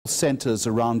centres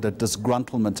around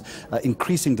disgruntlement,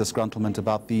 increasing disgruntlement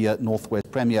about the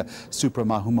Northwest Premier, Supra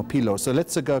Mahumapelo. So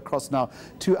let's go across now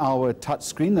to our touch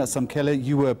screen. Samkele,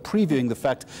 you were previewing the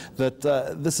fact that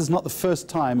this is not the first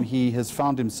time he has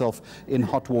found himself in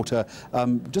hot water.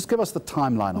 Just give us the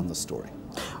timeline on the story.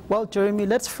 Well, Jeremy,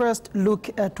 let's first look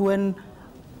at when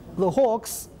the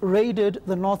Hawks raided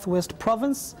the Northwest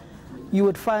Province. You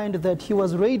would find that he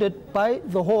was raided by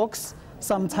the Hawks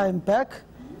some time back,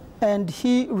 and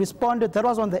he responded. That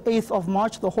was on the 8th of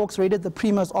March. The Hawks raided the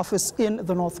Premier's office in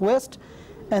the Northwest,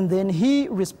 and then he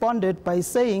responded by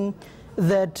saying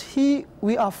that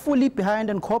we are fully behind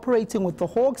and cooperating with the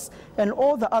Hawks and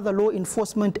all the other law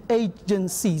enforcement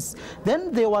agencies.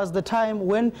 Then there was the time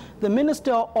when the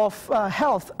Minister of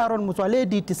Health, Aaron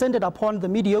Motsoaledi, descended upon the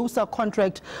Mediosa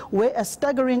contract, where a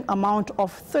staggering amount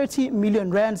of 30 million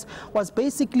rands was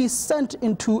basically sent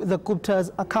into the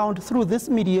Gupta's account through this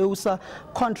Mediosa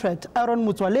contract. Aaron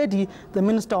Motsoaledi, the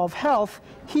Minister of Health,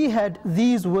 he had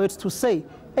these words to say: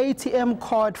 ATM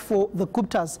card for the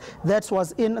Guptas. That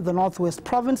was in the Northwest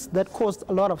Province. That caused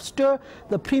a lot of stir.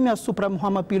 The Premier, Supra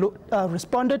Mahumapelo,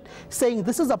 responded, saying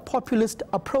this is a populist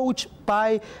approach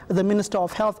by the Minister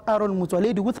of Health, Aaron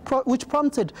Motsoaledi, which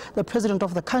prompted the President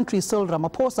of the country, Cyril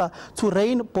Ramaphosa, to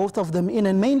rein both of them in,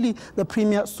 and mainly the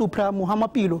Premier, Supra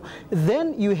Mahumapelo.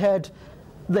 Then you had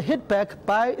the hit back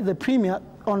by the Premier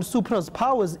on Supra's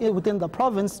powers within the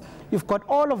province. You've got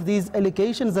all of these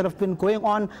allegations that have been going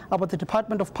on about the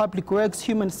Department of Public Works,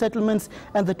 Human Settlements,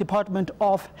 and the Department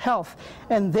of Health.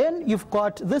 And then you've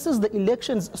got, this is the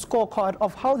elections scorecard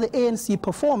of how the ANC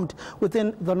performed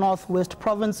within the Northwest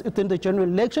Province within the general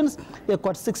elections. They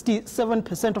got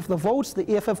 67% of the votes. The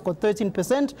EFF got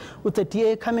 13%, with the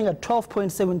DA coming at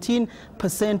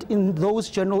 12.17% in those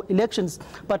general elections.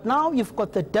 But now you've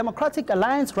got the Democratic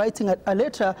Alliance writing a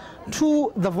letter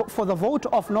for the vote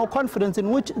of no confidence, in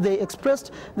which they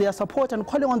expressed their support and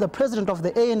calling on the president of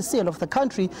the ANC and of the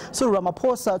country, Cyril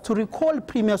Ramaphosa, to recall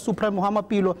Premier Supra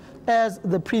Mahumapelo as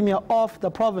the premier of the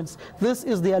province. This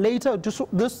is their letter.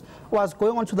 This was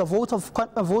going on to the vote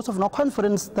of no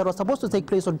confidence that was supposed to take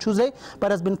place on Tuesday,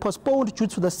 but has been postponed due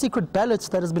to the secret ballots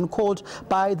that has been called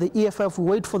by the EFF. We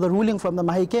wait for the ruling from the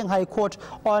Mahikeng High Court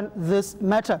on this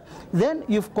matter. Then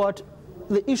you've got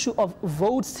the issue of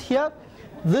votes here.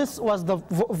 This was the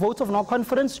vote of no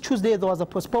confidence. Tuesday, there was a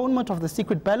postponement of the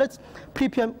secret ballots.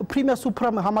 Premier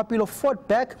Supra Mahumapelo fought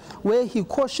back, where he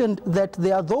cautioned that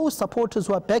there are those supporters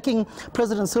who are backing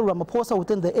President Cyril Ramaphosa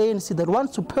within the ANC that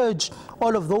wants to purge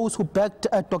all of those who backed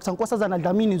Dr. Nkosazana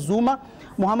Dlamini Zuma.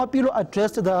 Mahumapelo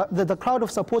addressed the crowd of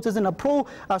supporters in a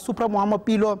pro-Supra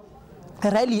Mahumapelo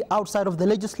rally outside of the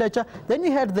legislature. Then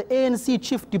you had the ANC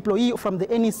chief deployee from the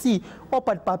NEC,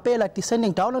 Opat Papela,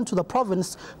 descending down into the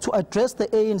province to address the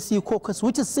ANC caucus,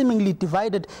 which is seemingly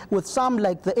divided, with some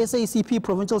like the SACP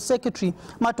provincial secretary,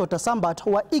 Madoda Sambat,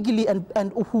 who are eagerly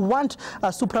and who want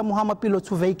Supra Mahumapelo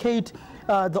to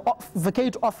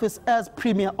vacate office as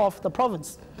premier of the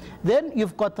province. Then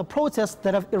you've got the protests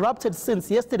that have erupted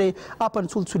since yesterday up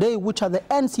until today, which are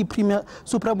the anti-Premier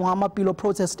Supra Mahumapelo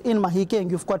protest in Mahikeng.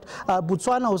 You've got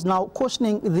Botswana, who's now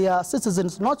cautioning their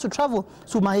citizens not to travel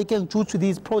to Mahikeng due to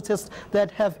these protests that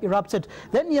have erupted.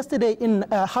 Then yesterday in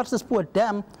Hartbeespoort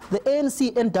Dam, the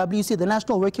ANC NWC, the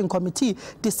National Working Committee,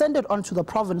 descended onto the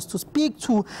province to speak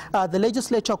to the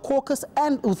legislature caucus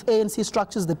and with ANC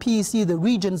structures, the PEC, the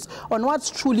regions, on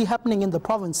what's truly happening in the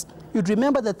province. You'd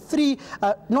remember that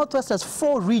Northwest has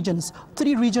 4 regions.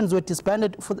 3 regions were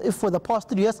disbanded for the past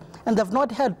 3 years, and they've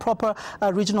not had proper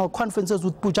regional conferences,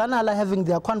 with Bujanala having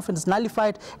their conference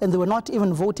nullified, and they were not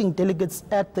even voting delegates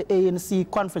at the ANC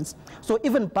conference. So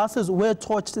even buses were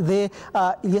torched there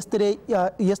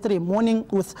yesterday morning,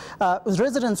 with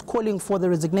residents calling for the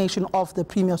resignation of the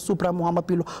Premier Supra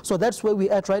Mahumapelo. So that's where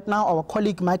we're at right now. Our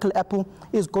colleague Michael Apple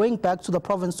is going back to the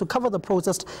province to cover the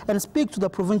protest and speak to the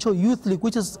Provincial Youth League,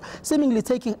 which is seemingly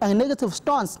taking a negative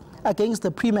stance against the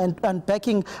Premier and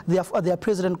backing their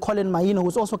president, Colin Maino,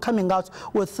 who's also coming out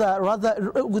with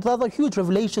rather huge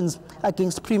revelations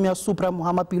against Premier Supra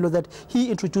Mahumapelo that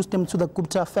he introduced him to the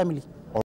Gupta family.